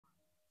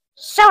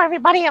So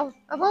everybody, a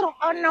little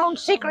unknown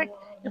secret.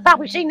 You've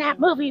probably seen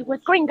that movie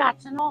with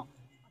Gringotts and all.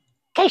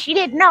 In case you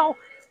didn't know,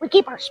 we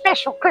keep our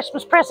special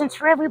Christmas presents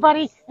for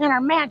everybody in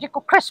our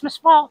magical Christmas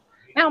vault.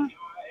 Now,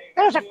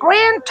 there's a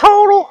grand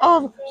total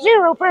of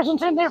 0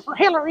 presents in there for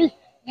Hillary,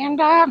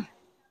 and I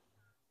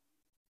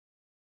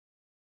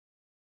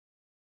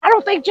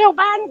don't think Joe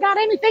Biden got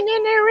anything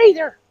in there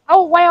either.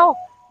 Oh well,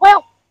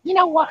 you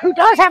know what? Who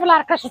does have a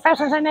lot of Christmas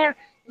presents in there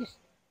is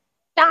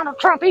Donald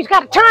Trump. He's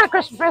got a ton of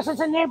Christmas presents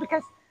in there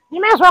because you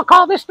may as well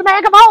call this the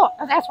MAGA vault.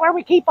 That's where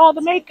we keep all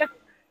the Make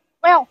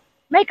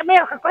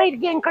America Great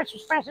Again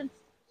Christmas presents.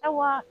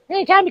 So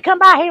anytime you come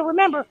by here,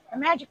 remember the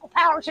magical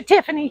powers of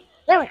Tiffany.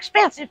 They're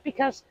expensive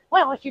because,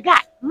 well, if you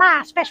got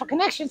my special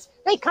connections,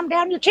 they come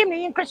down your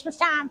chimney in Christmas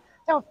time.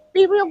 So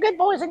be real good,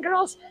 boys and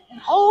girls,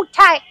 and hold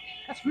tight,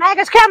 because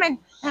MAGA's coming,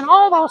 and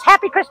all those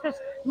Happy Christmas,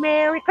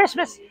 Merry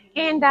Christmas,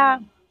 and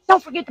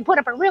don't forget to put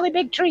up a really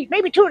big tree,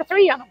 maybe 2 or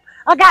 3 of them.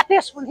 I got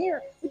this one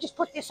here. We just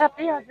put this up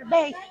the other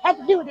day. Had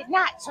to do it at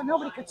night so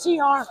nobody could see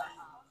our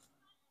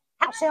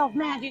house elf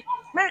magic.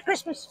 Merry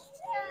Christmas.